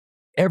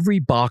every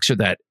boxer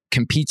that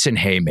competes in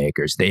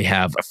haymakers, they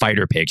have a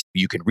fighter page.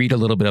 You can read a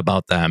little bit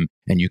about them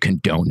and you can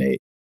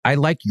donate. I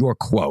like your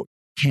quote.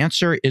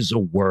 Cancer is a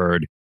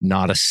word,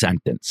 not a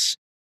sentence.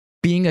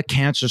 Being a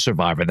cancer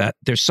survivor, that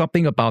there's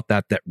something about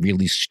that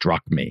really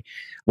struck me.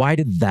 Why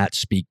did that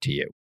speak to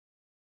you?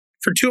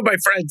 For two of my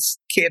friends,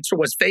 cancer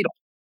was fatal.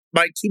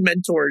 My two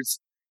mentors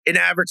in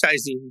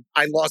advertising,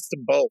 I lost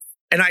them both.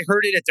 And I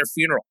heard it at their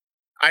funeral.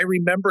 I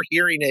remember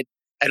hearing it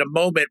at a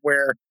moment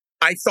where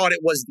I thought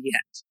it was the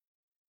end.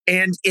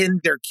 And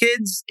in their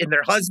kids, in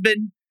their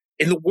husband,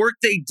 in the work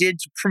they did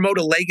to promote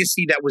a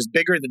legacy that was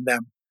bigger than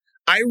them,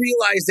 I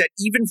realized that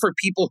even for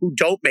people who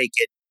don't make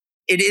it,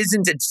 it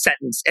isn't a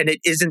sentence and it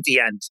isn't the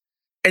end.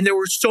 And there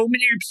were so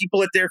many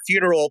people at their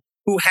funeral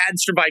who had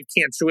survived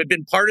cancer, who had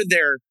been part of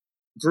their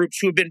groups,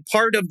 who had been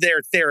part of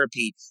their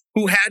therapy,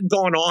 who had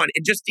gone on.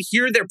 And just to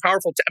hear their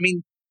powerful,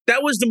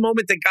 that was the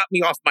moment that got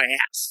me off my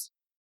ass.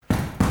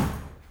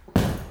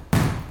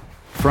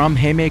 From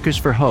Haymakers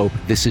for Hope,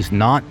 this is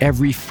Not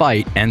Every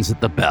Fight Ends at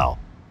the Bell.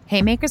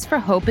 Haymakers for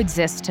Hope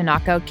exists to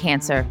knock out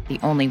cancer the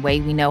only way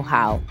we know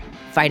how,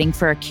 fighting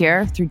for a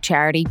cure through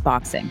charity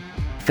boxing.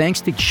 Thanks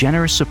to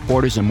generous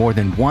supporters and more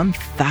than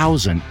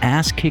 1,000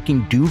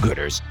 ass-kicking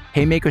do-gooders,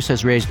 Haymakers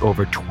has raised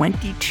over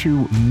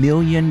 $22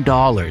 million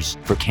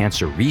for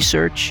cancer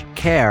research,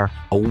 care,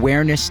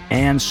 awareness,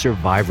 and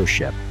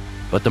survivorship.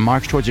 But the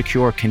march towards a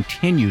cure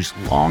continues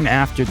long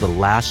after the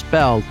last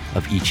bell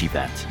of each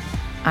event.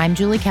 I'm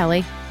Julie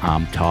Kelly.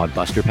 I'm Todd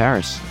Buster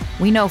Paris.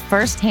 We know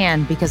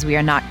firsthand because we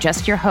are not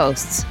just your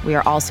hosts, we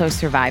are also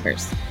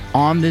survivors.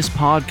 On this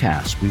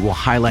podcast, we will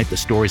highlight the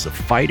stories of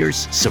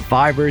fighters,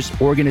 survivors,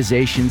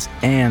 organizations,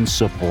 and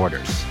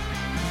supporters.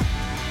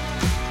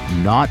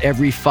 Not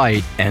every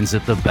fight ends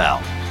at the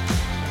bell.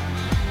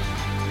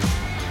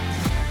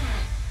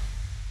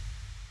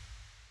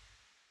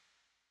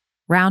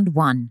 Round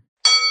 1.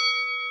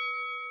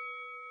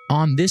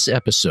 On this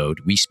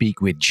episode, we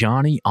speak with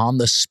Johnny on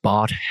the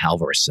Spot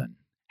Halvorson.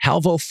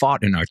 Halvo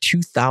fought in our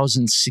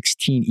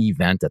 2016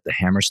 event at the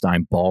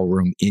Hammerstein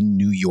Ballroom in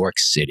New York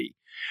City.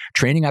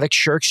 Training at a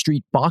Church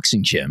Street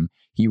boxing gym,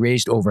 he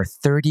raised over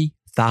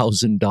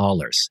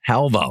 $30,000.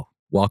 Halvo,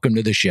 welcome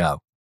to the show.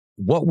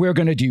 What we're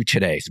going to do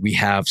today is we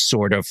have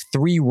sort of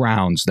 3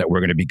 rounds that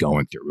we're going to be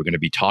going through. We're going to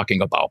be talking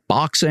about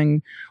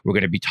boxing. We're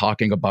going to be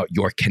talking about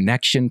your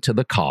connection to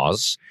the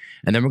cause.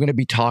 And then we're going to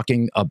be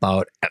talking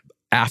about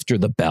after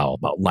the bell,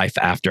 about life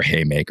after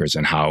Haymakers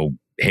and how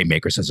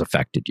Haymakers has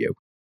affected you.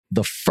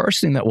 The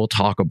first thing that we'll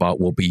talk about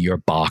will be your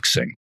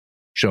boxing.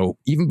 So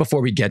even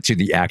before we get to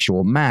the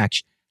actual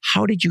match,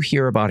 how did you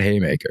hear about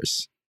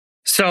Haymakers?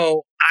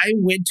 So I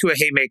went to a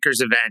Haymakers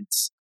event.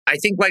 I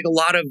think like a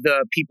lot of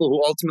the people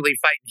who ultimately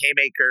fight in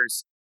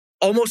Haymakers,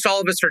 almost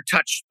all of us are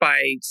touched by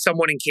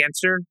someone in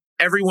cancer.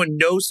 Everyone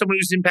knows someone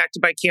who's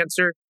impacted by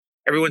cancer.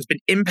 Everyone's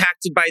been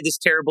impacted by this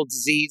terrible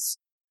disease.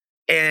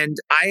 And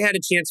I had a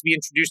chance to be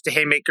introduced to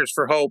Haymakers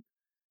for Hope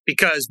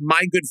because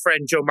my good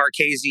friend Joe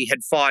Marchese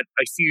had fought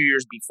a few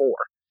years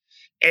before.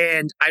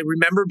 And I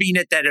remember being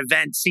at that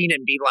event, seeing it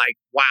and being like,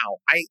 wow,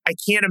 I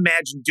can't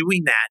imagine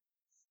doing that.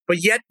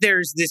 But yet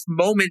there's this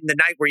moment in the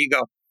night where you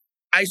go,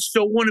 I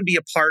so want to be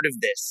a part of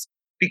this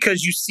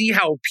because you see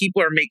how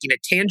people are making a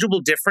tangible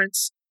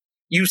difference.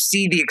 You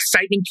see the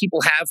excitement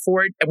people have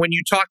for it. And when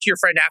you talk to your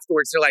friend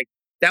afterwards, they're like,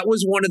 that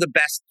was one of the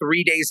best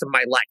 3 days of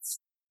my life.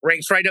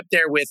 Ranks right up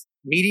there with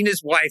meeting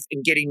his wife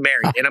and getting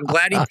married. And I'm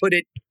glad he put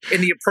it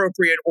in the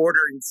appropriate order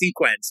and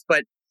sequence.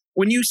 But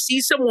when you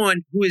see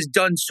someone who has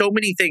done so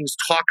many things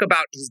talk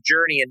about his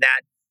journey and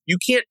that, you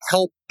can't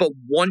help but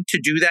want to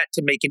do that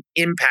to make an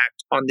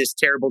impact on this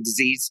terrible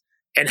disease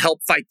and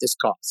help fight this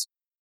cause.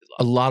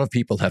 A lot of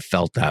people have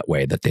felt that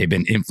way, that they've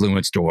been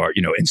influenced or,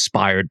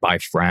 inspired by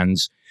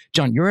friends.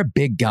 John, you're a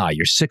big guy.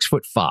 You're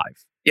 6'5".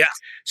 Yeah.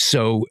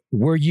 So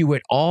were you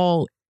at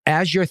all,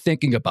 as you're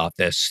thinking about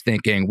this,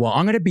 thinking, well,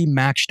 I'm going to be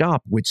matched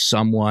up with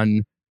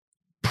someone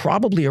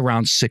probably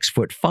around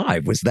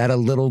 6'5"? Was that a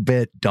little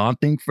bit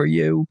daunting for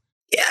you?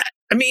 Yeah.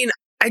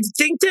 I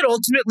think that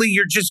ultimately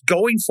you're just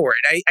going for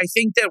it. I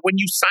think that when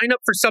you sign up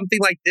for something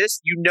like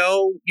this, you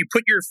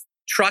put your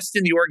trust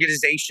in the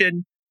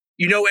organization.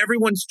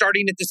 Everyone's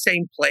starting at the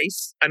same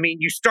place.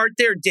 You start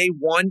there day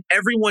one.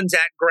 Everyone's at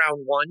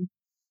ground one.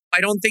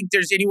 I don't think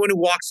there's anyone who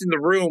walks in the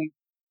room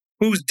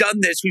who's done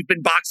this, who's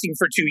been boxing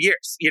for 2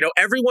 years.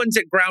 Everyone's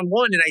at ground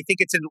one, and I think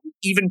it's an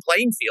even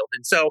playing field.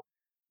 And so,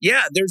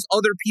 yeah, there's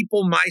other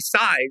people my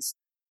size,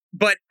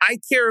 but I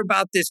care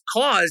about this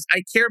cause.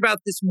 I care about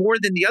this more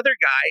than the other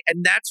guy.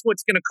 And that's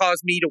what's going to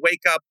cause me to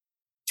wake up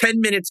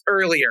 10 minutes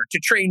earlier, to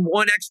train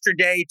 1 extra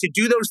day, to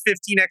do those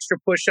 15 extra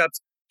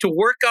push-ups, to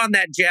work on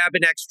that jab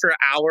an extra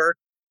hour.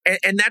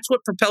 And that's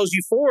what propels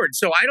you forward.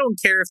 So I don't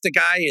care if the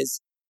guy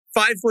is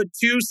 5'2",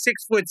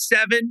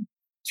 6'7",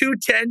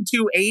 210,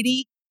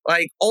 280.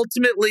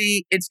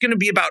 Ultimately, it's going to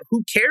be about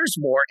who cares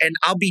more. And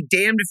I'll be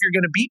damned if you're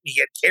going to beat me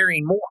at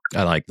caring more.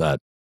 I like that.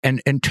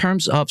 And in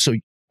terms of, so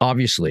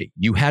obviously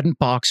you hadn't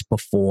boxed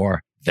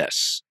before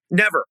this.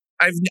 Never.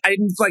 I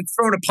hadn't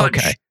thrown a punch.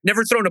 Okay.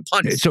 Never thrown a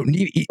punch. So never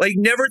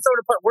thrown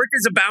a punch. Worked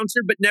as a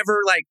bouncer, but never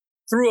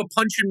threw a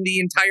punch in the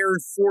entire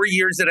 4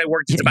 years that I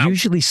worked at the Bounce.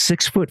 Usually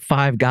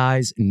 6'5"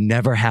 guys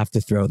never have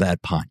to throw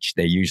that punch.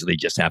 They usually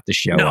just have to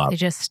show up. They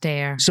just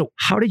stare. So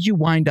how did you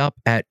wind up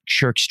at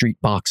Church Street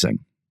Boxing?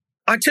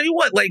 I'll tell you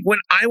what, like when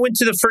I went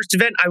to the first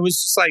event, I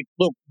was just like,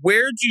 look,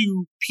 where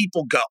do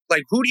people go?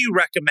 Like, who do you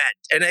recommend?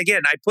 And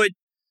again, I put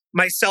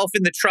myself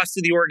in the trust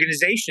of the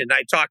organization.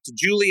 I talked to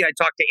Julie, I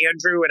talked to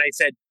Andrew, and I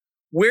said,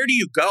 where do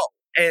you go?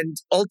 And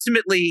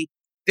ultimately,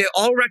 they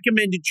all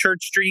recommended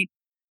Church Street.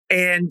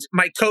 And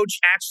my coach,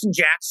 Action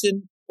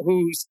Jackson,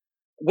 who's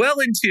well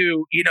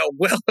into,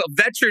 a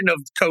veteran of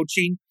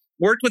coaching,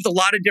 worked with a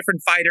lot of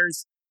different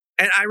fighters.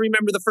 And I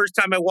remember the first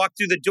time I walked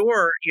through the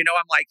door,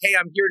 I'm like, hey,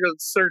 I'm here to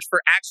search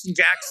for Action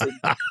Jackson.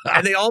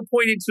 And they all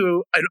pointed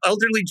to an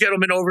elderly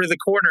gentleman over in the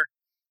corner,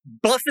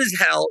 buff as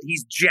hell.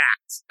 He's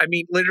jacked. I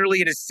mean,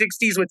 literally in his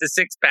 60s with a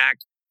six-pack,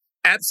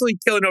 absolutely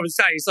killing over the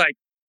side. He's like,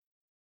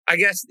 I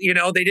guess,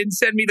 they didn't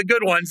send me the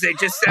good ones. They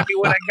just sent me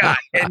what I got.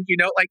 And,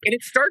 and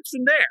it starts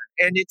from there.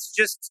 And it's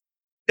just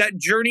that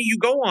journey you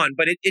go on.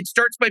 But it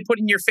starts by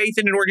putting your faith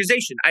in an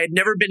organization. I had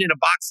never been in a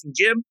boxing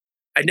gym.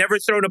 I'd never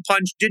thrown a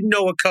punch, didn't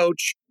know a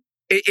coach.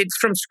 It's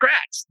from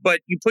scratch,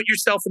 but you put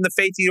yourself in the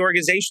faith of the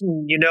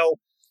organization,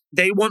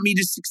 they want me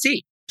to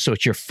succeed. So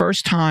it's your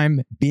first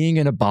time being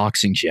in a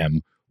boxing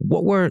gym.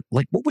 What were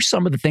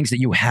some of the things that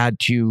you had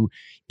to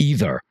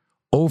either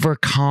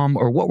overcome,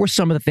 or what were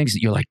some of the things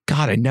that you're like,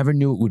 God, I never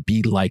knew it would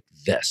be like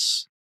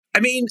this? I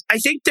mean, I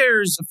think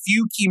there's a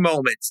few key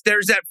moments.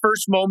 There's that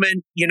first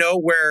moment,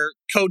 where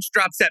coach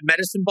drops that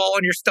medicine ball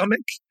on your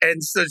stomach.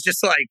 And so it's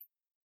just like,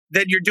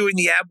 then you're doing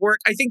the ab work.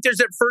 I think there's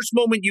that first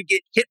moment you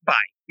get hit by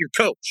your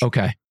coach.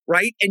 Okay.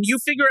 Right? And you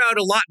figure out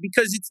a lot,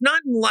 because it's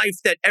not in life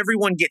that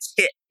everyone gets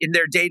hit in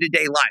their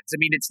day-to-day lives. I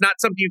mean, it's not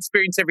something you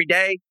experience every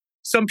day.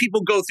 Some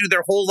people go through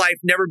their whole life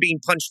never being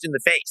punched in the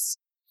face.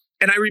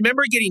 And I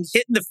remember getting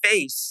hit in the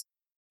face,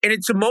 and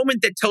it's a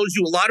moment that tells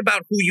you a lot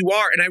about who you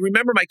are. And I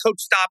remember my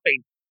coach stopping.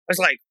 I was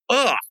like,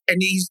 ugh.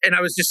 And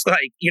I was just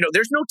like,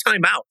 there's no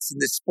timeouts in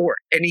this sport.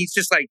 And he's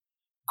just like,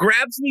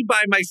 grabs me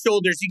by my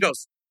shoulders. He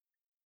goes,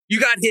 you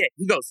got hit.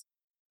 He goes,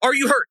 are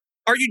you hurt?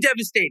 Are you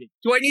devastated?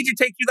 Do I need to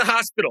take you to the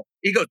hospital?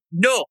 He goes,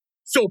 no.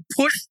 So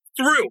push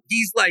through.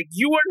 He's like,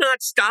 you are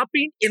not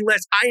stopping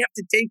unless I have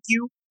to take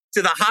you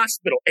to the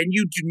hospital. And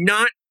you do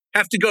not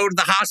have to go to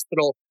the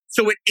hospital.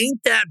 So it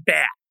ain't that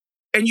bad.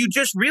 And you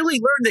just really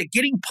learn that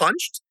getting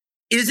punched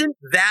isn't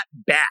that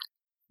bad.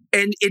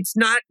 And it's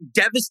not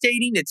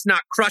devastating. It's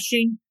not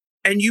crushing.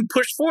 And you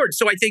push forward.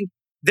 So I think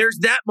there's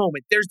that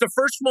moment. There's the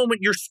first moment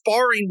you're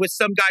sparring with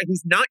some guy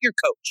who's not your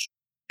coach,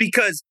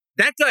 because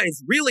that guy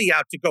is really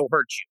out to go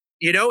hurt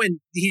you. And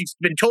he's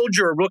been told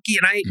you're a rookie.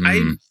 And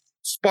I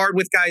sparred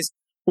with guys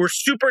who were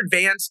super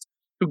advanced,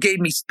 who gave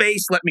me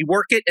space, let me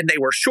work it. And they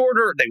were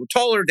shorter, they were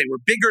taller, they were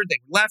bigger, they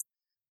were left.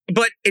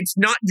 But it's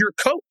not your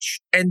coach.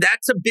 And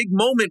that's a big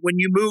moment when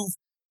you move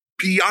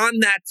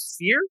beyond that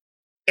sphere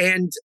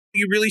and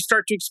you really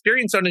start to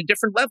experience on a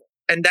different level.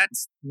 And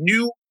that's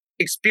new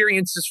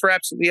experiences for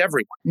absolutely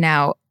everyone.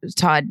 Now,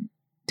 Todd,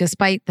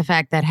 despite the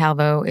fact that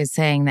Halvo is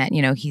saying that,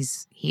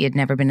 he had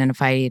never been in a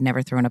fight, he had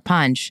never thrown a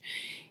punch,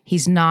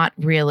 he's not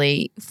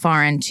really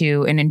far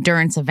into an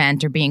endurance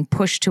event or being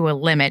pushed to a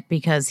limit,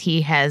 because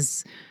he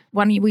has,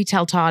 why don't we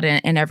tell Todd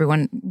and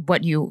everyone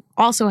what you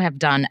also have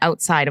done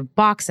outside of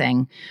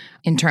boxing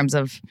in terms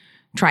of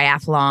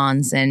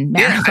triathlons and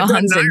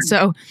marathons. And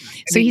so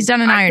he's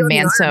done an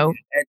Ironman. So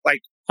at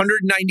like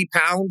 190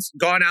 pounds,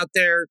 gone out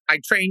there, I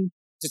trained,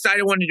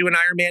 decided I wanted to do an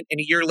Ironman, and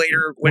a year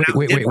later went out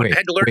and did one. I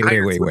had to learn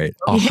wait.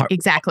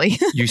 Exactly.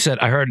 You said,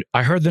 I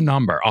heard the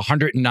number,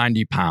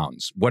 190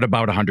 pounds. What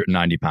about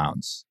 190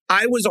 pounds?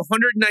 I was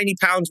 190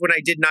 pounds when I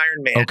did an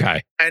Ironman.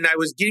 Okay. And I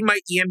was getting my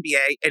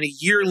EMBA, and a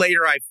year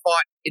later I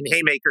fought in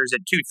haymakers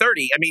at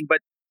 230. I mean, but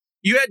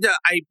you had to,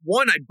 I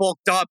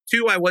bulked up.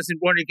 Two, I wasn't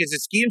wanting as a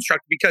ski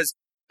instructor because,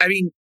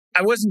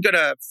 I wasn't going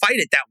to fight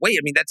it that way.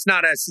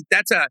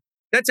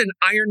 that's an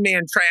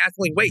Ironman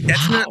triathlon weight.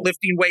 That's not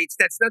lifting weights.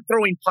 That's not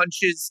throwing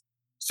punches.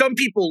 Some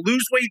people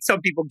lose weight. Some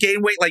people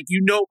gain weight. I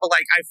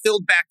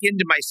filled back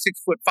into my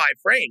 6'5"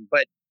 frame,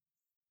 but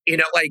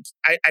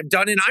I've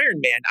done an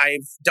Ironman.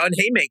 I've done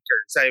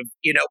haymakers.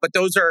 But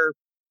those are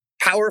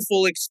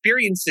powerful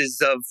experiences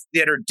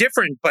that are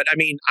different. But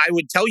I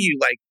would tell you,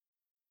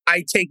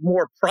 I take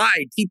more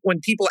pride.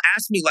 When people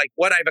ask me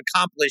what I've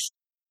accomplished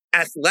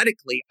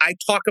athletically, I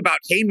talk about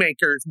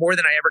haymakers more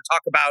than I ever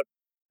talk about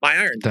my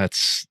Ironman.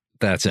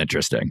 That's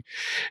interesting.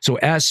 So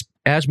as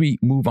we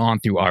move on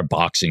through our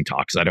boxing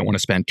talks, I don't want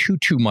to spend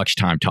too much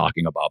time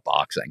talking about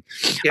boxing.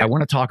 Yeah. I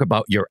want to talk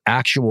about your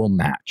actual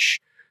match.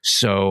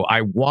 So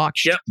I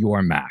watched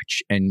your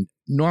match, and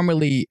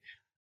normally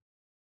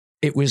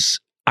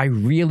I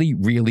really,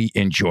 really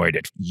enjoyed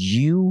it.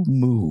 You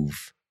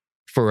move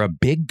for a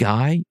big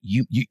guy.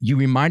 You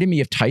reminded me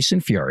of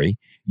Tyson Fury.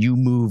 You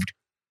moved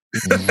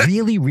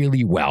really,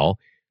 really well.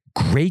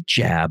 Great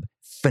jab.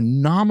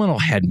 Phenomenal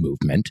head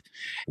movement.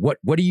 What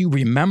do you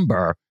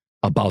remember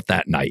about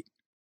that night?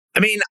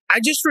 I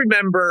just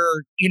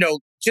remember,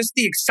 just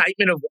the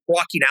excitement of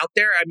walking out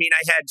there. I mean,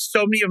 I had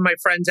so many of my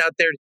friends out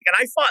there, and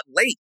I fought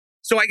late.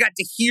 So I got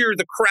to hear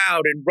the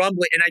crowd and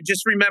rumbling. And I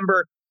just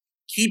remember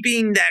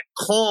keeping that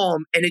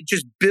calm, and it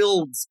just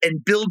builds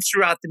and builds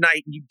throughout the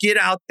night. And you get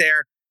out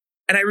there.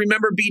 And I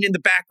remember being in the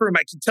back room.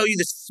 I can tell you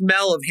the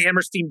smell of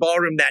Hammerstein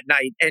Ballroom that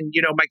night. And,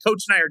 my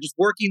coach and I are just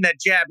working that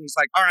jab. And he's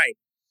like, all right.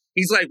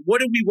 He's like,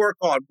 what did we work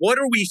on? What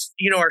are we,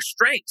 our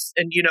strengths?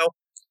 And,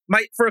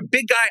 for a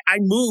big guy, I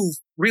move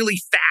really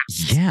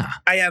fast. Yeah.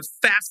 I have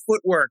fast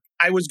footwork.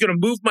 I was going to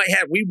move my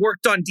head. We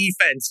worked on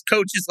defense.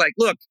 Coach is like,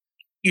 look,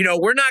 we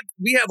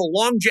have a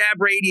long jab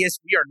radius.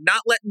 We are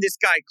not letting this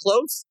guy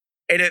close.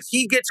 And if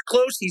he gets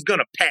close, he's going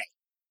to pay.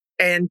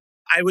 And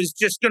I was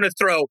just going to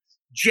throw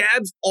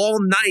jabs all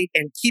night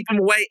and keep him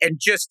away and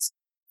just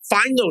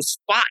find those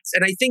spots.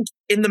 And I think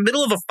in the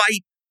middle of a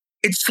fight,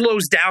 it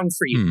slows down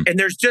for you. And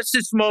there's just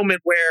this moment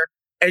where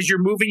as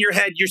you're moving your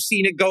head, you're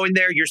seeing it going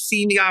there. You're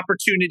seeing the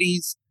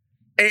opportunities.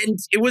 And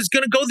it was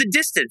going to go the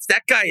distance.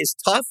 That guy is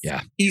tough.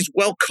 Yeah. He's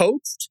well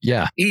coached.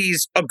 Yeah.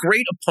 He's a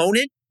great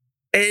opponent.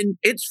 And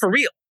it's for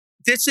real.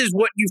 This is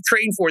what you've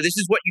trained for. This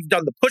is what you've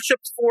done the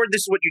push-ups for.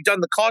 This is what you've done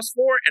the cost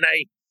for.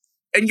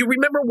 And you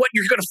remember what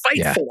you're going to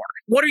fight for.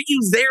 What are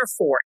you there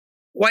for?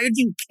 Why do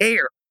you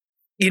care?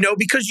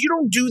 Because you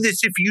don't do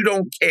this if you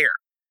don't care.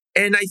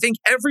 And I think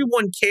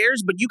everyone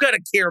cares, but you got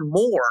to care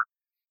more.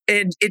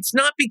 And it's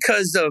not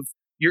because of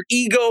your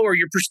ego or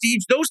your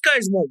prestige. Those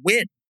guys won't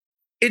win.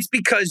 It's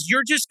because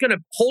you're just going to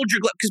hold your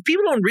glove. Because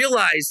people don't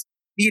realize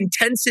the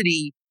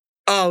intensity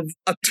of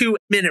a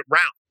 2-minute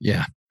round.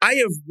 Yeah. I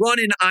have run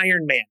an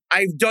Ironman.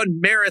 I've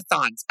done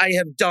marathons. I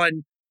have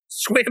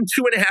swam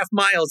 2.5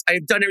 miles. I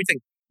have done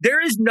everything.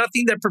 There is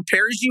nothing that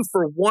prepares you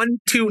for 1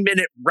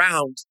 2-minute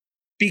round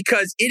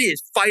because it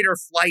is fight or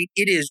flight.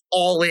 It is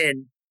all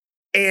in.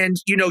 And,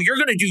 you're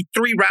going to do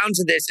 3 rounds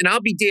of this. And I'll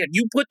be damned.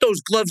 You put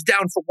those gloves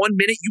down for 1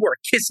 minute, you are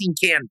kissing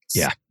canvas.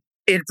 Yeah.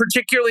 And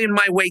particularly in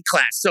my weight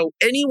class. So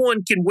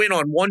anyone can win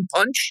on one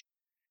punch.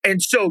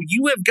 And so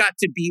you have got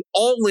to be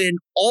all in,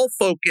 all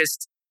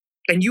focused.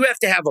 And you have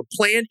to have a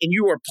plan, and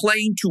you are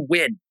playing to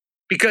win.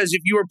 Because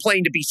if you are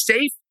playing to be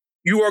safe,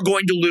 you are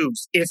going to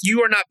lose. If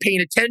you are not paying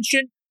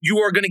attention, you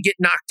are going to get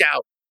knocked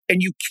out.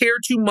 And you care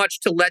too much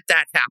to let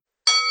that happen.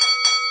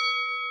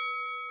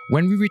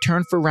 When we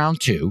return for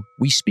round 2,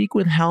 we speak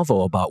with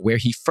Halvo about where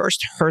he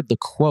first heard the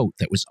quote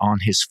that was on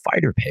his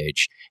fighter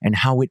page and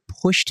how it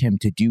pushed him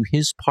to do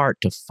his part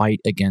to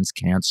fight against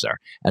cancer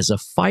as a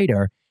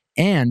fighter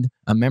and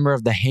a member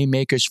of the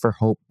Haymakers for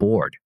Hope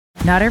board.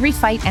 Not Every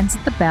Fight Ends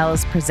at the Bell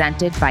is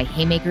presented by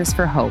Haymakers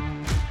for Hope.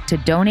 To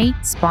donate,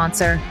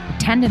 sponsor,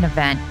 attend an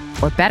event,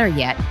 or better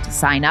yet, to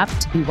sign up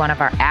to be one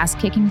of our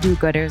ass-kicking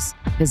do-gooders,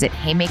 visit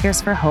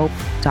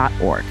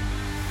haymakersforhope.org.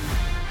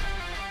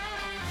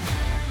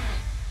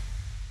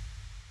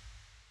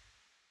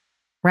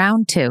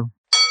 Round 2.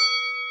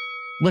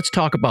 Let's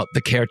talk about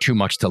the care too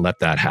much to let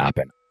that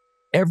happen.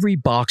 Every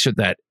boxer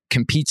that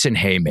competes in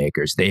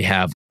Haymakers, they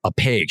have a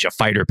page, a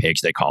fighter page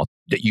they call it,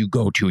 that you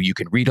go to. You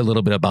can read a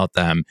little bit about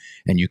them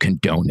and you can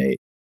donate.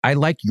 I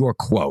like your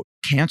quote.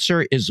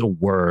 Cancer is a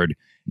word,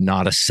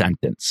 not a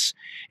sentence.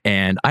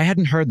 And I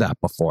hadn't heard that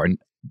before. And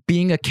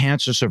being a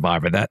cancer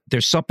survivor, that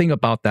there's something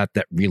about that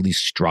really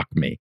struck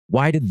me.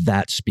 Why did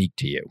that speak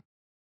to you?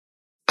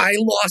 I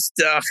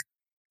lost,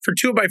 for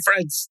 2 of my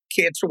friends,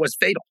 cancer was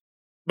fatal.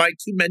 My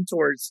 2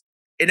 mentors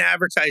in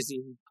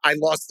advertising, I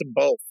lost them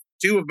both.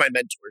 2 of my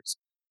mentors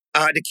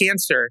to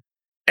cancer.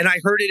 And I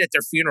heard it at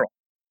their funeral.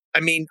 I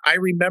mean, I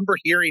remember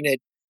hearing it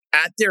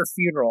at their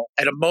funeral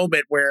at a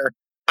moment where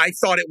I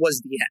thought it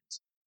was the end.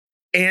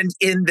 And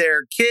in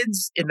their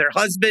kids, in their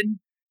husband,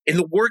 in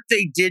the work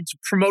they did to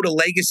promote a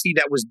legacy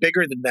that was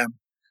bigger than them,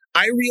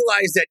 I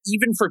realized that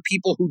even for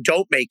people who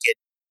don't make it,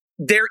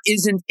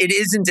 it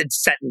isn't a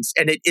sentence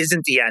and it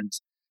isn't the end.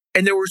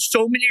 And there were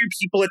so many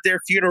people at their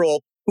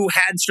funeral who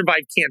had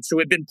survived cancer, who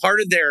had been part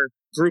of their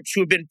groups,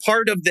 who had been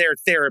part of their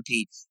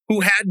therapy,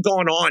 who had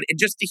gone on. And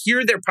just to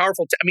hear their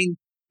powerful,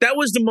 that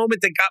was the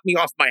moment that got me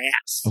off my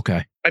ass.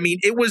 Okay. I mean,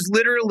 it was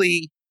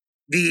literally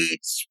the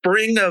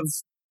spring of,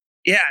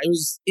 it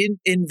was in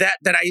that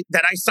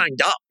I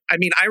signed up. I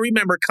mean, I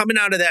remember coming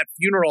out of that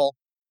funeral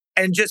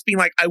and just being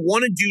like, I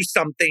want to do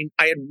something.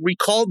 I had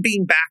recalled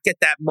being back at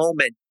that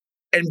moment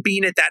and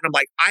being at that. And I'm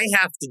like, I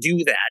have to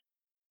do that.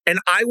 And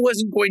I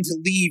wasn't going to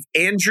leave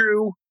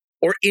Andrew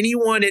or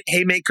anyone at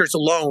Haymakers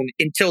alone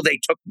until they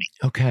took me.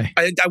 Okay.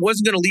 I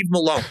wasn't going to leave them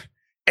alone.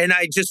 And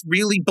I just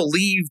really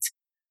believed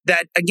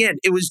that, again,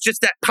 it was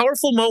just that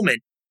powerful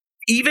moment.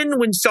 Even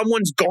when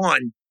someone's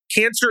gone,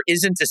 cancer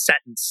isn't a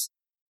sentence.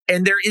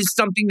 And there is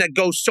something that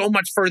goes so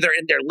much further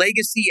in their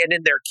legacy and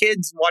in their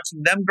kids,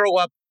 watching them grow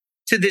up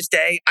to this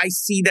day. I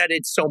see that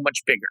it's so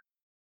much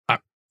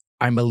bigger.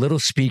 I'm a little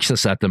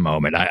speechless at the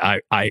moment.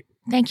 I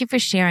Thank you for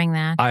sharing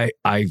that. I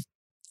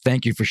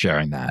thank you for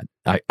sharing that.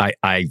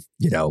 I've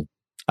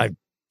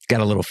got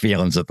a little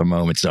feelings at the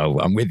moment, so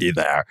I'm with you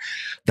there.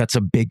 That's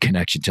a big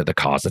connection to the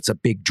cause. That's a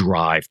big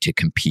drive to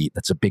compete.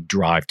 That's a big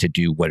drive to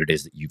do what it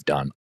is that you've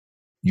done.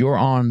 You're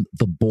on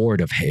the board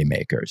of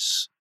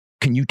Haymakers.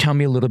 Can you tell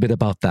me a little bit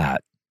about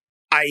that?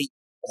 I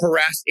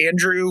harassed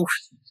Andrew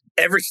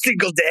every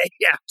single day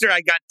after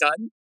I got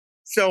done.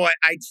 So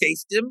I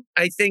chased him.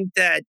 I think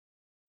that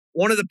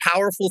one of the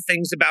powerful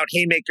things about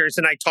haymakers,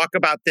 and I talk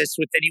about this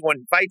with anyone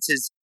who fights,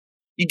 is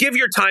you give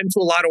your time to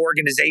a lot of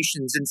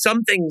organizations and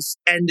some things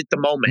end at the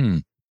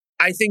moment.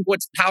 I think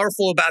what's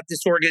powerful about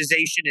this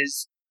organization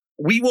is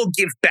we will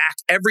give back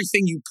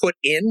everything you put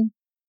in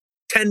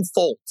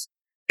tenfold.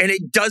 And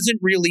it doesn't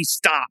really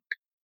stop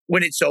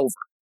when it's over.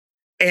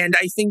 And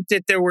I think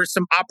that there were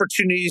some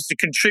opportunities to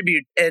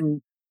contribute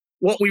in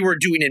what we were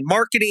doing in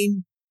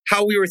marketing,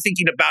 how we were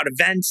thinking about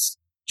events,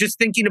 just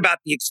thinking about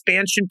the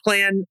expansion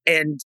plan.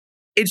 And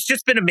it's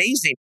just been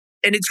amazing.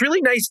 And it's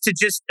really nice to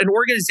just an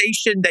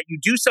organization that you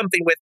do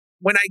something with.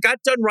 When I got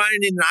done riding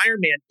in an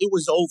Ironman, it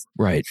was over.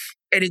 Right.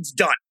 And it's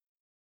done.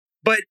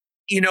 But,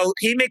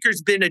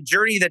 Haymaker's been a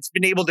journey that's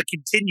been able to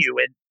continue.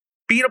 And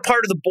being a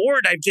part of the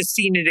board, I've just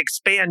seen it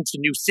expand to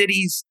new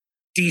cities,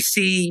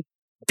 DC,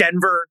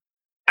 Denver.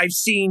 I've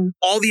seen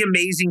all the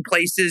amazing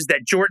places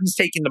that Jordan's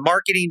taking the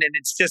marketing, and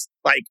it's just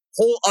like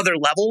whole other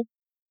level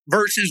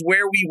versus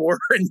where we were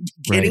in the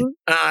beginning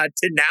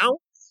to now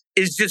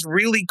is just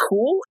really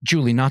cool.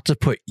 Julie, not to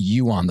put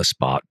you on the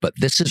spot, but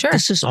this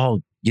is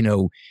all,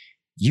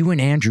 you and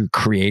Andrew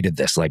created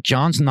this. Like,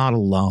 Jon's not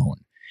alone.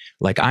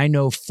 Like, I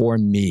know for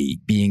me,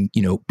 being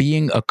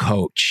a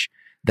coach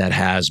that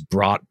has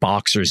brought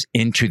boxers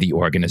into the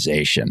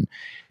organization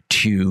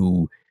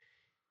to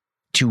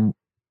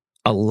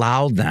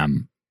allow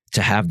them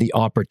to have the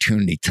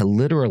opportunity to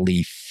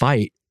literally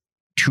fight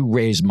to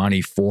raise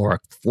money for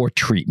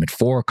treatment,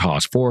 for a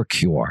cause, for a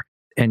cure.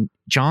 And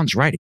Jon's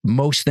right.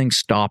 Most things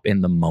stop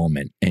in the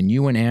moment. And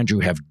you and Andrew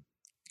have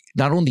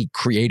not only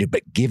created,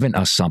 but given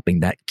us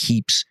something that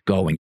keeps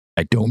going.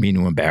 I don't mean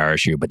to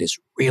embarrass you, but it's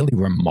really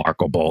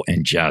remarkable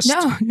and just...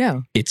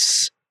 No.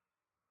 It's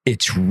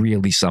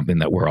really something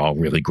that we're all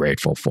really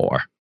grateful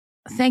for.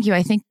 Thank you.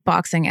 I think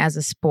boxing as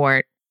a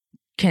sport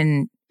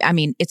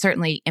it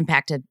certainly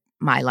impacted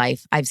my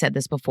life. I've said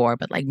this before,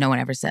 but no one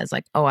ever says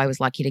I was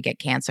lucky to get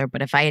cancer.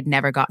 But if I had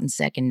never gotten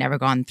sick and never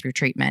gone through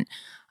treatment,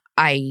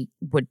 I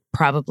would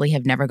probably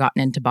have never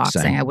gotten into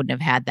boxing. Same. I wouldn't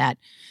have had that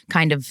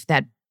kind of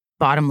that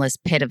bottomless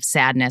pit of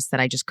sadness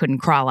that I just couldn't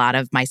crawl out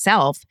of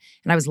myself.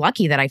 And I was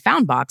lucky that I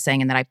found boxing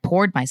and that I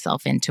poured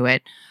myself into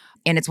it.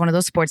 And it's one of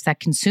those sports that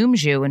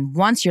consumes you. And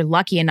once you're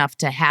lucky enough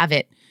to have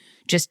it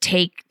just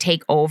take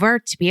over,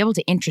 to be able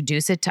to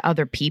introduce it to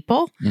other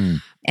people.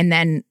 And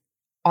then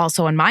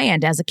also on my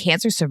end as a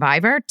cancer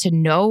survivor, to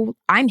know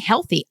I'm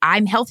healthy.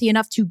 I'm healthy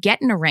enough to get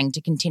in a ring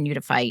to continue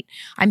to fight.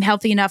 I'm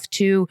healthy enough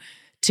to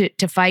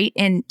fight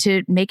and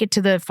to make it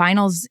to the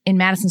finals in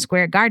Madison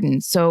Square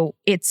Garden. So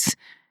it's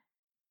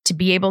to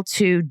be able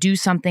to do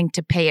something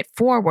to pay it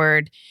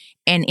forward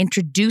and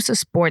introduce a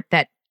sport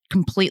that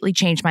completely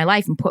changed my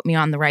life and put me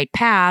on the right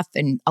path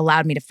and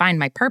allowed me to find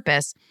my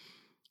purpose.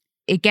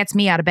 It gets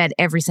me out of bed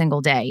every single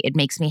day. It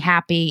makes me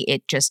happy.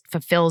 It just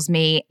fulfills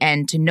me.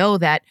 And to know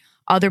that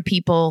other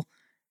people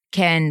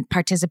can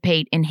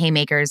participate in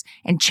haymakers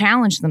and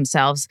challenge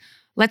themselves.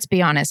 Let's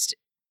be honest,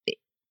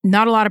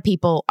 not a lot of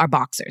people are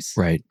boxers,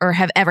 right, or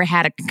have ever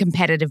had a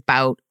competitive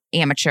bout,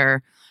 amateur.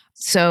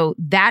 So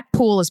that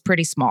pool is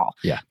pretty small.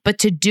 Yeah. But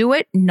to do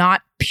it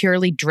not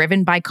purely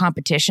driven by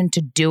competition,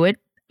 to do it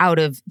out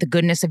of the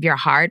goodness of your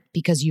heart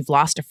because you've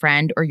lost a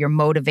friend or you're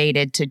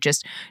motivated to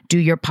just do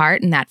your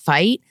part in that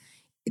fight,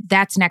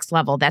 that's next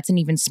level. That's an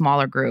even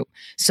smaller group.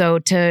 So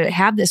to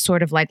have this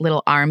sort of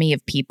little army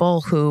of people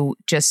who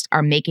just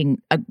are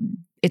making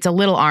it's a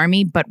little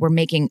army, but we're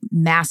making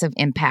massive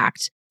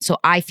impact. So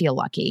I feel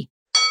lucky.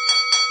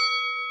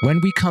 When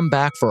we come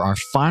back for our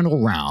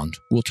final round,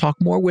 we'll talk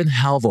more with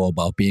Halvo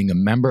about being a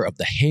member of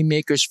the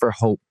Haymakers for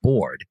Hope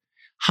board,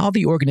 how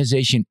the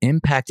organization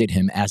impacted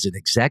him as an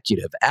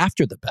executive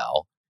after the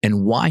bell,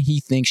 and why he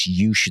thinks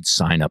you should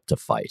sign up to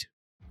fight.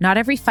 Not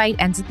Every Fight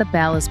Ends at the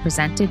Bell is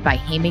presented by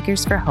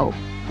Haymakers for Hope.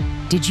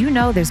 Did you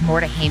know there's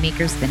more to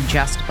Haymakers than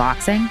just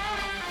boxing?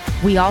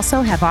 We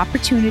also have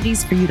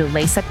opportunities for you to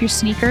lace up your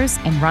sneakers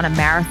and run a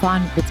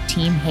marathon with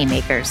Team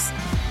Haymakers.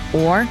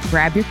 Or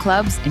grab your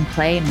clubs and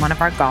play in one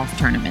of our golf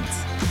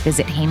tournaments.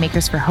 Visit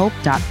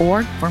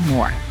haymakersforhope.org for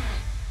more.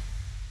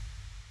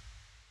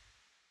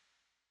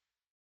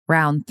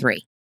 Round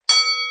 3.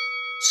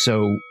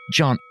 So,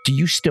 Jon, do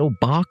you still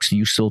box? Do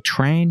you still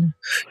train?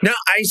 No,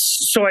 I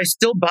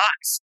still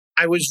box.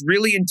 I was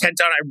really intent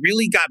on, I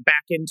really got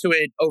back into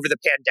it over the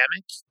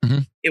pandemic.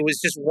 Mm-hmm. It was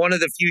just one of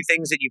the few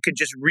things that you could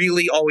just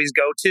really always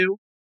go to.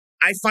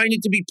 I find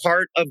it to be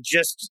part of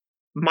just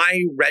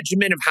my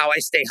regimen of how I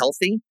stay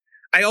healthy.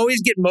 I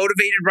always get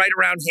motivated right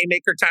around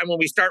Haymaker time when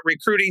we start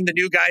recruiting the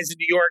new guys in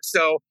New York.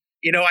 So,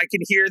 I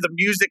can hear the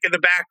music in the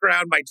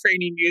background, my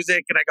training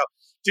music, and I go,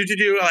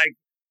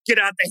 get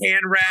out the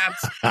hand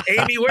wraps.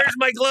 Amy, where's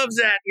my gloves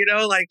at?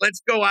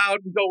 Let's go out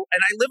and go.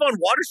 And I live on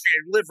Water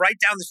Street. I live right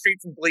down the street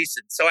from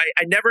Gleason. So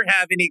I never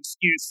have any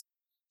excuse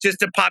just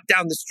to pop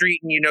down the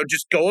street and,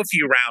 just go a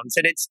few rounds.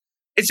 And it's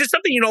just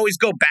something you can always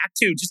go back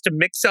to just to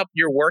mix up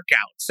your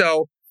workout.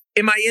 So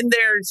am I in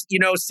there,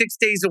 6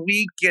 days a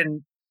week?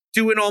 And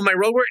doing all my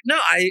road work. No,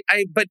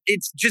 but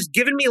it's just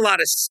given me a lot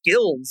of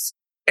skills,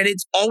 and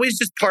it's always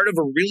just part of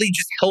a really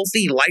just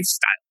healthy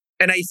lifestyle.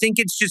 And I think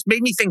it's just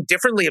made me think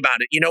differently about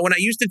it. When I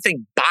used to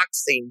think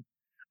boxing,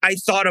 I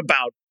thought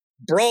about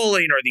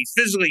brawling or the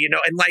physical,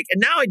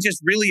 and now I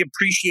just really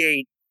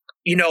appreciate,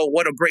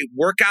 what a great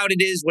workout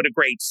it is, what a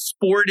great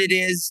sport it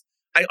is.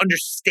 I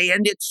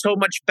understand it so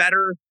much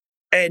better.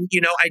 And,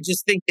 I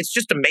just think it's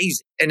just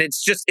amazing. And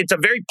it's a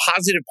very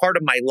positive part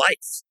of my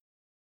life.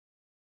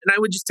 And I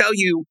would just tell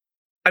you,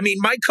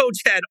 my coach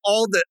had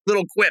all the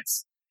little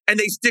quips, and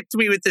they stick to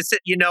me with this,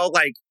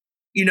 like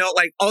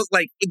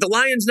the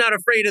lion's not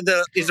afraid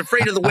is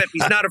afraid of the whip.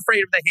 He's not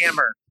afraid of the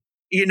hammer.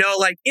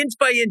 Like inch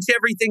by inch,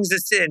 everything's a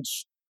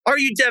cinch. Are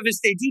you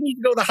devastated? Do you need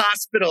to go to the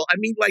hospital?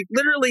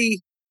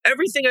 Literally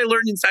everything I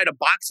learned inside a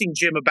boxing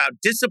gym about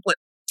discipline,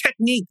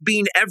 technique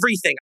being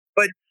everything.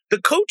 But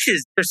the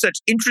coaches are such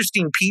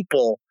interesting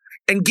people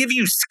and give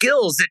you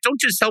skills that don't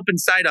just help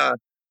inside a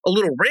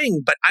little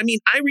ring. But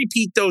I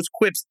repeat those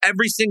quips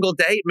every single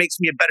day. It makes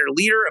me a better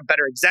leader, a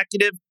better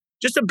executive,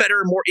 just a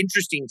better, more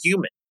interesting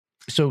human.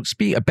 So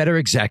a better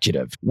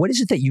executive. What is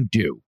it that you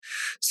do?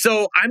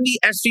 So I'm the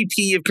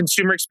SVP of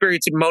Consumer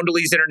Experience at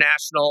Mondelez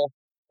International.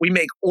 We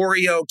make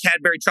Oreo,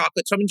 Cadbury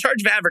chocolate. So I'm in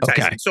charge of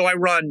advertising. Okay. So I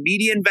run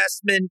media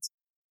investment,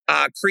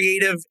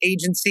 creative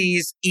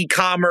agencies,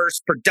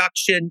 e-commerce,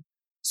 production.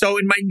 So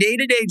in my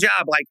day-to-day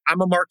job,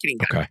 I'm a marketing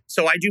guy. Okay.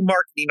 So I do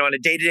marketing on a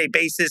day-to-day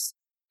basis.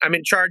 I'm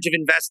in charge of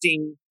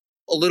investing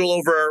a little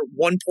over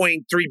 $1.3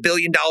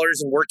 billion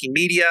in working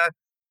media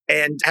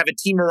and have a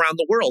team around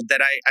the world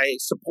that I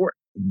support.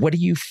 What do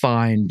you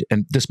find,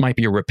 and this might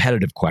be a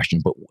repetitive question,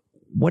 but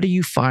what do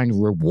you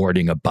find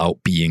rewarding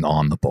about being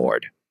on the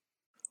board?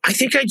 I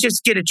think I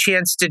just get a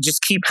chance to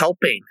just keep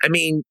helping.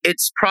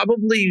 It's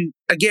probably,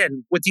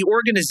 again, with the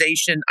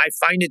organization, I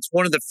find it's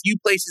one of the few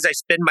places I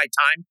spend my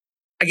time.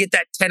 I get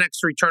that 10x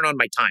return on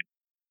my time.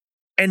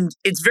 And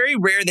it's very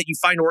rare that you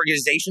find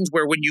organizations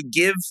where when you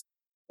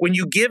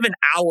give an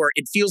hour,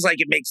 it feels like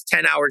it makes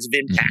 10 hours of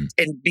impact.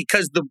 Mm-hmm. And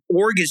because the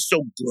org is so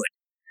good.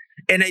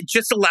 And it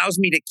just allows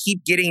me to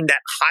keep getting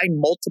that high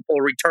multiple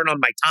return on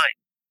my time.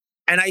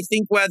 And I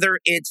think whether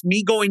it's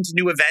me going to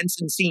new events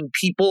and seeing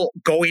people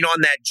going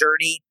on that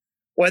journey,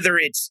 whether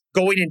it's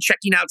going and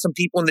checking out some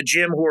people in the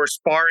gym who are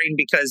sparring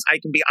because I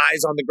can be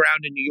eyes on the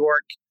ground in New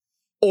York,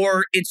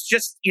 or it's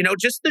just,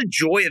 just the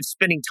joy of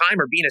spending time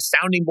or being a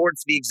sounding board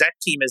for the exec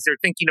team as they're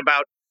thinking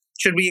about,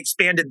 should we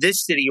expand to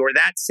this city or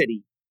that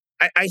city?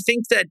 I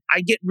think that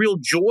I get real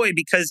joy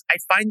because I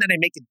find that I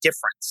make a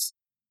difference.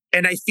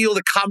 And I feel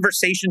the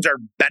conversations are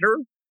better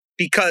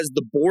because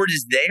the board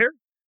is there,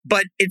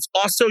 but it's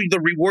also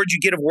the reward you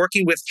get of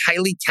working with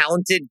highly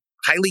talented,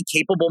 highly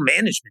capable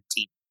management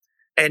team.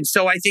 And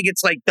so I think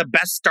it's like the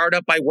best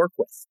startup I work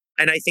with.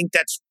 And I think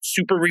that's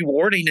super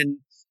rewarding.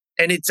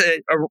 And it's a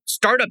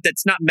startup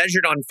that's not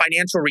measured on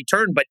financial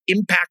return, but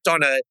impact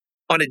on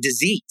a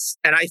disease.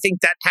 And I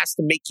think that has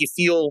to make you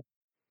feel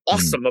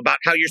awesome about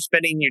how you're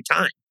spending your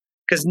time.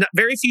 Because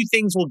very few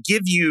things will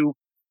give you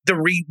the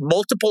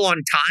multiple on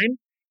time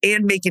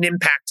and make an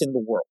impact in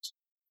the world.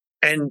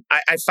 And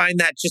I find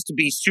that just to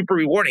be super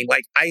rewarding.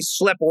 Like I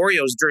slept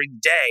Oreos during the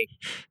day,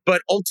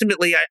 but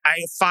ultimately I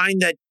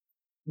find that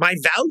my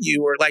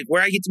value or like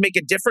where I get to make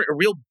a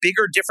real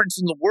bigger difference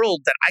in the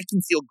world that I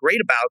can feel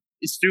great about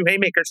is through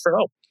Haymakers for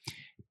Hope.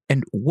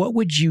 And what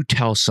would you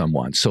tell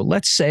someone? So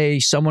let's say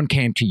someone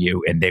came to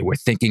you and they were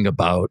thinking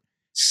about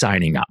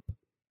signing up.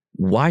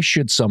 Why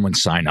should someone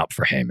sign up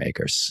for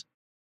Haymakers?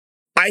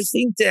 I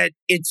think that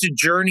it's a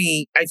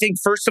journey. I think,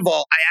 first of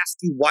all, I ask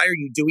you, why are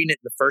you doing it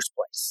in the first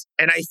place?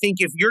 And I think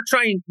if you're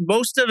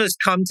most of us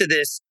come to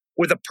this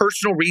with a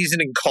personal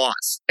reason and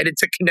cause, and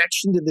it's a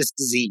connection to this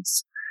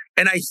disease.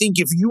 And I think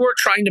if you are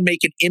trying to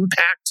make an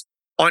impact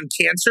on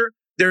cancer,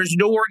 there's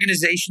no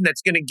organization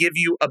that's going to give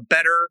you a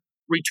better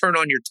return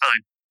on your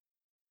time.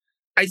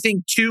 I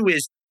think, two,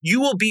 is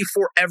you will be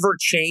forever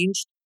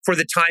changed for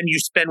the time you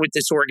spend with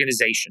this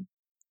organization.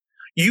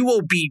 You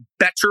will be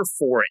better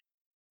for it.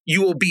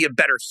 You will be a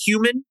better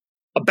human,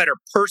 a better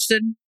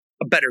person,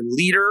 a better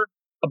leader,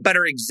 a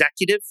better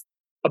executive,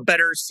 a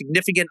better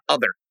significant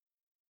other.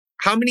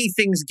 How many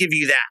things give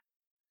you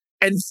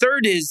that? And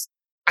third is,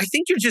 I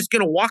think you're just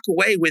going to walk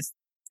away with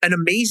an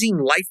amazing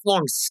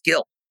lifelong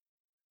skill.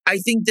 I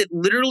think that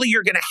literally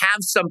you're going to have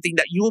something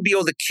that you will be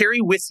able to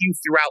carry with you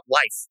throughout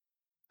life.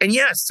 And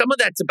yes, some of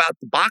that's about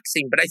the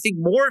boxing, but I think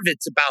more of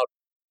it's about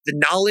the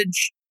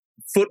knowledge,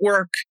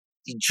 footwork,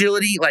 the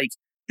agility. Like,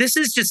 this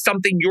is just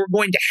something you're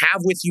going to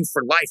have with you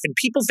for life. And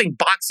people think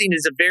boxing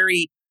is a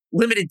very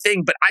limited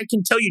thing, but I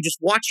can tell you, just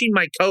watching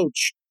my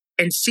coach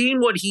and seeing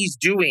what he's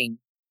doing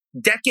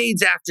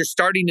decades after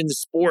starting in the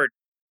sport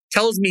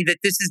tells me that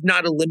this is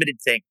not a limited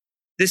thing.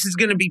 This is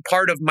going to be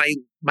part of my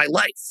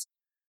life.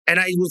 And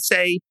I will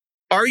say,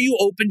 are you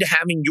open to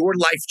having your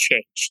life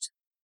changed?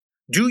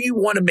 Do you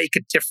want to make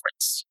a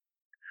difference?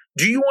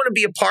 Do you want to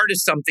be a part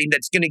of something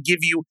that's going to give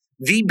you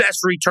the best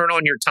return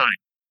on your time?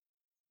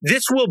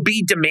 This will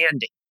be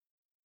demanding,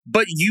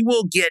 but you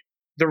will get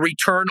the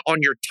return on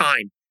your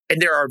time.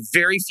 And there are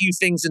very few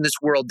things in this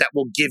world that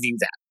will give you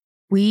that.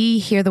 We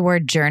hear the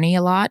word journey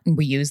a lot, and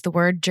we use the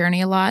word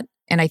journey a lot.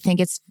 And I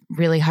think it's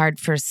really hard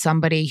for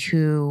somebody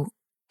who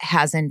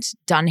hasn't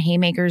done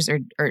haymakers or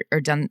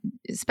done,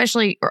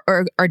 especially,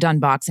 or done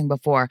boxing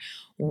before,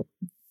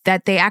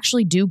 that they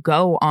actually do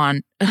go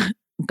on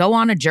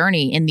a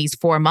journey in these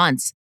 4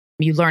 months.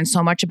 You learn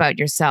so much about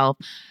yourself.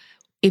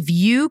 If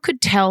you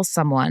could tell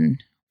someone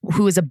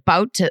who is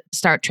about to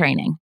start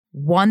training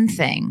one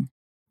thing,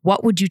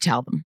 what would you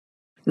tell them?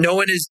 No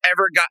one has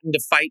ever gotten to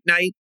fight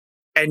night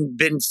and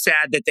been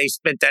sad that they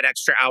spent that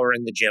extra hour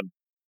in the gym.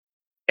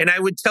 And I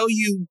would tell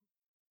you,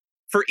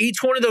 for each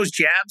one of those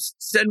jabs,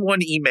 send one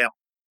email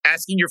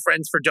asking your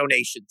friends for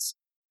donations,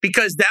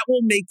 because that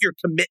will make your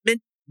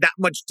commitment that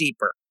much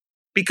deeper.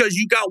 Because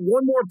you got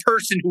one more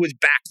person who is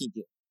backing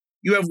you.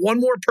 You have one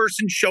more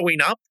person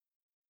showing up.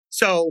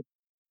 So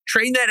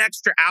train that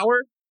extra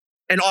hour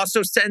and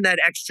also send that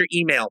extra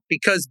email,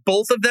 because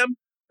both of them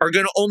are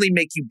going to only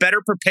make you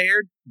better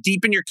prepared,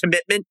 deepen your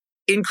commitment,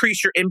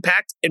 increase your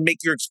impact, and make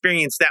your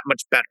experience that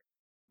much better.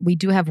 We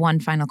do have one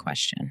final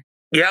question.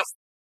 Yep.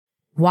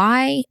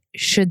 Why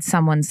should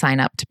someone sign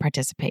up to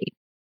participate?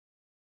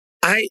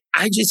 I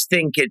just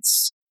think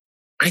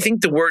I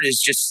think the word is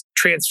just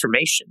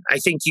transformation. I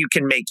think you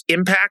can make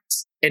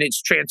impact, and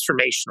it's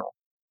transformational.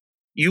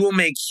 You will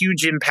make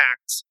huge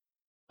impact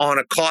on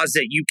a cause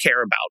that you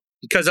care about,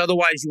 because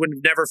otherwise you would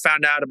have never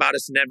found out about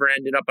us and never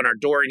ended up on our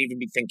door and even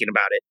be thinking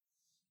about it.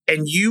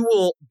 And you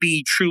will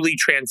be truly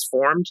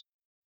transformed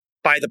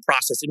by the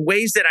process in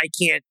ways that I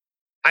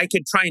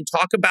could try and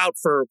talk about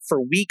for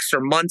weeks or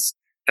months,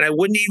 and I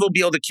wouldn't even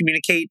be able to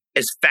communicate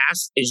as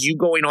fast as you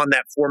going on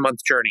that 4-month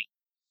journey.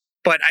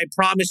 But I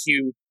promise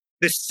you,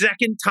 the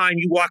second time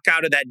you walk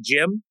out of that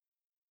gym,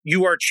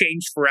 you are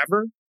changed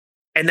forever.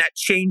 And that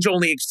change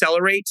only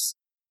accelerates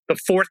the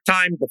 4th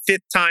time, the 5th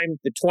time,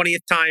 the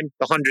 20th time,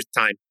 the 100th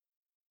time.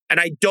 And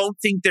I don't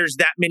think there's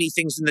that many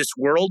things in this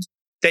world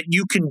that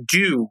you can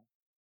do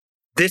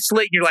this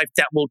late in your life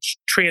that will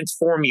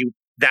transform you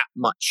that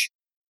much.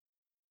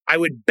 I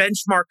would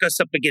benchmark us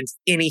up against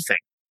anything.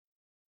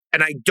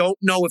 And I don't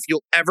know if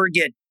you'll ever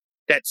get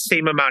that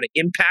same amount of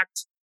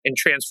impact and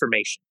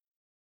transformation.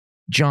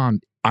 Jon,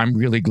 I'm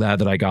really glad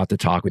that I got to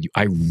talk with you.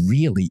 I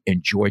really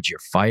enjoyed your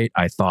fight.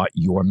 I thought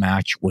your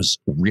match was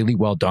really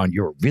well done.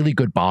 You're a really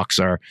good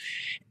boxer.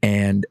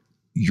 And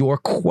your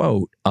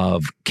quote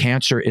of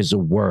 "cancer is a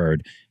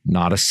word,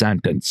 not a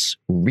sentence,"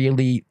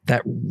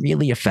 that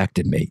really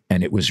affected me.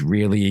 And it was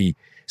really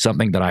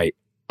something that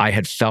I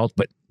had felt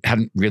but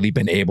hadn't really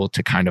been able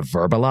to kind of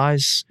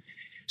verbalize.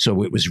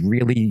 So it was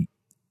really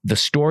the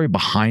story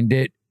behind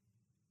it,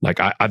 like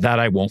that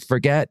I won't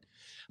forget,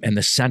 and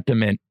the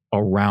sentiment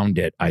around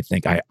it. I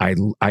think I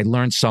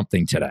learned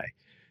something today.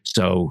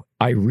 So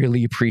I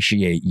really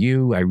appreciate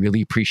you. I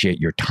really appreciate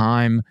your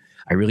time.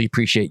 I really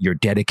appreciate your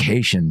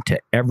dedication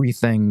to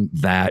everything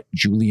that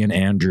Julian,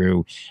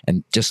 Andrew,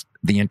 and just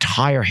the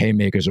entire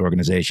Haymakers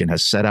organization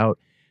has set out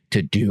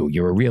to do.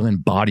 You're a real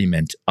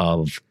embodiment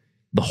of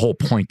the whole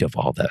point of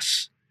all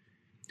this.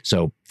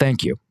 So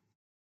thank you.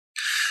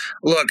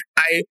 Look,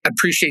 I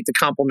appreciate the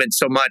compliment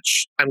so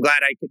much. I'm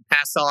glad I could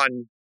pass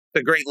on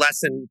the great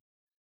lesson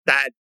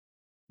that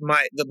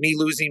me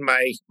losing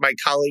my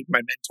colleague, my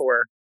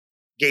mentor,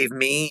 gave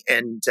me.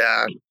 And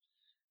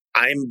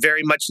I'm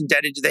very much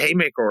indebted to the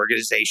Haymaker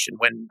organization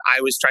when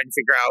I was trying to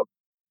figure out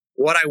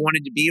what I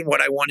wanted to be and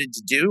what I wanted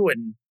to do.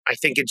 And I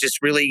think it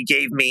just really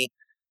gave me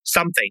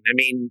something. I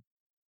mean,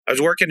 I was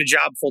working a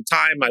job full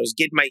time. I was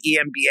getting my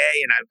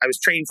EMBA, and I was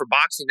training for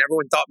boxing.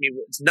 Everyone thought me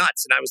was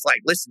nuts. And I was like,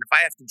 listen, if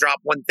I have to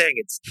drop one thing,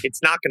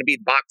 it's not going to be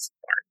the boxing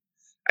part.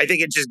 I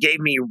think it just gave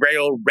me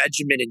real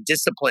regimen and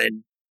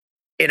discipline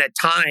in a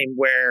time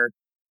where,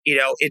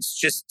 it's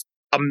just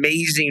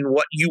amazing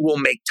what you will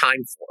make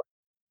time for.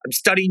 I'm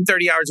studying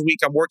 30 hours a week.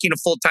 I'm working a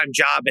full-time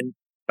job,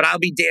 but I'll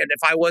be damned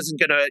if I wasn't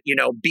going to,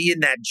 be in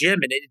that gym.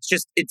 And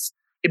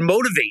it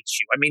motivates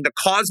you. I mean, the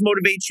cause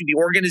motivates you. The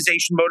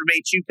organization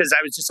motivates you, because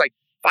I was just like,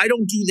 if I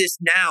don't do this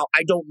now,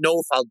 I don't know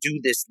if I'll do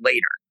this later.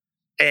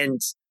 And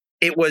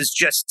it was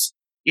just,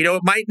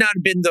 it might not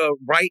have been the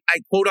right,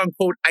 quote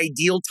unquote,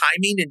 ideal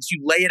timing as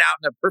you lay it out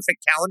in a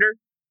perfect calendar,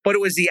 but it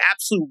was the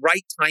absolute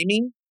right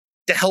timing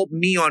to help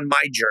me on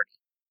my journey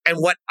and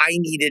what I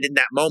needed in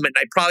that moment.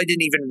 I probably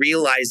didn't even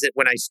realize it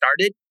when I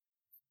started.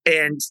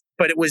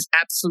 But it was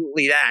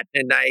absolutely that.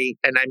 And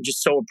I'm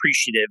just so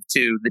appreciative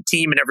to the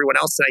team and everyone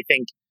else. And I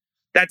think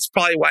that's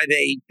probably why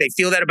they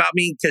feel that about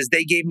me, because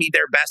they gave me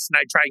their best and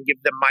I try and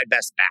give them my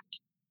best back.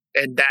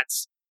 And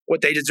that's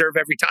what they deserve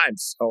every time.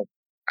 So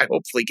I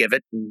hopefully give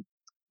it, and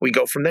we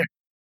go from there.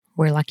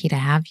 We're lucky to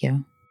have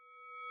you.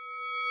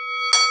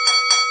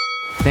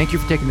 Thank you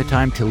for taking the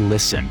time to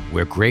listen.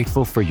 We're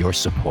grateful for your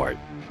support.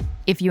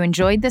 If you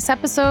enjoyed this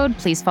episode,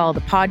 please follow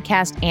the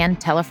podcast and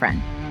tell a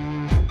friend.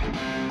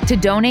 To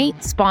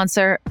donate,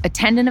 sponsor,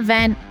 attend an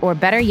event, or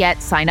better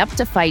yet, sign up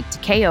to fight to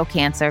KO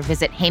cancer,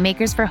 visit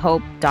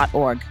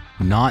haymakersforhope.org.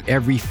 Not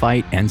Every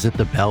Fight Ends at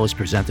the Bell is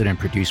presented and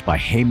produced by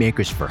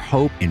Haymakers for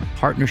Hope in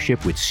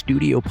partnership with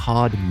Studio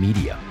Pod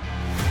Media.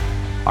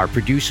 Our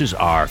producers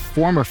are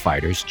former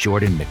fighters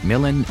Jordan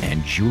McMillan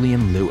and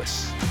Julian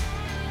Lewis.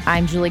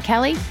 I'm Julie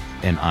Kelly.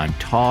 And I'm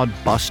Todd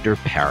Buster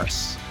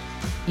Paris.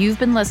 You've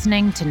been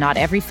listening to Not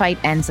Every Fight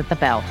Ends at the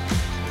Bell.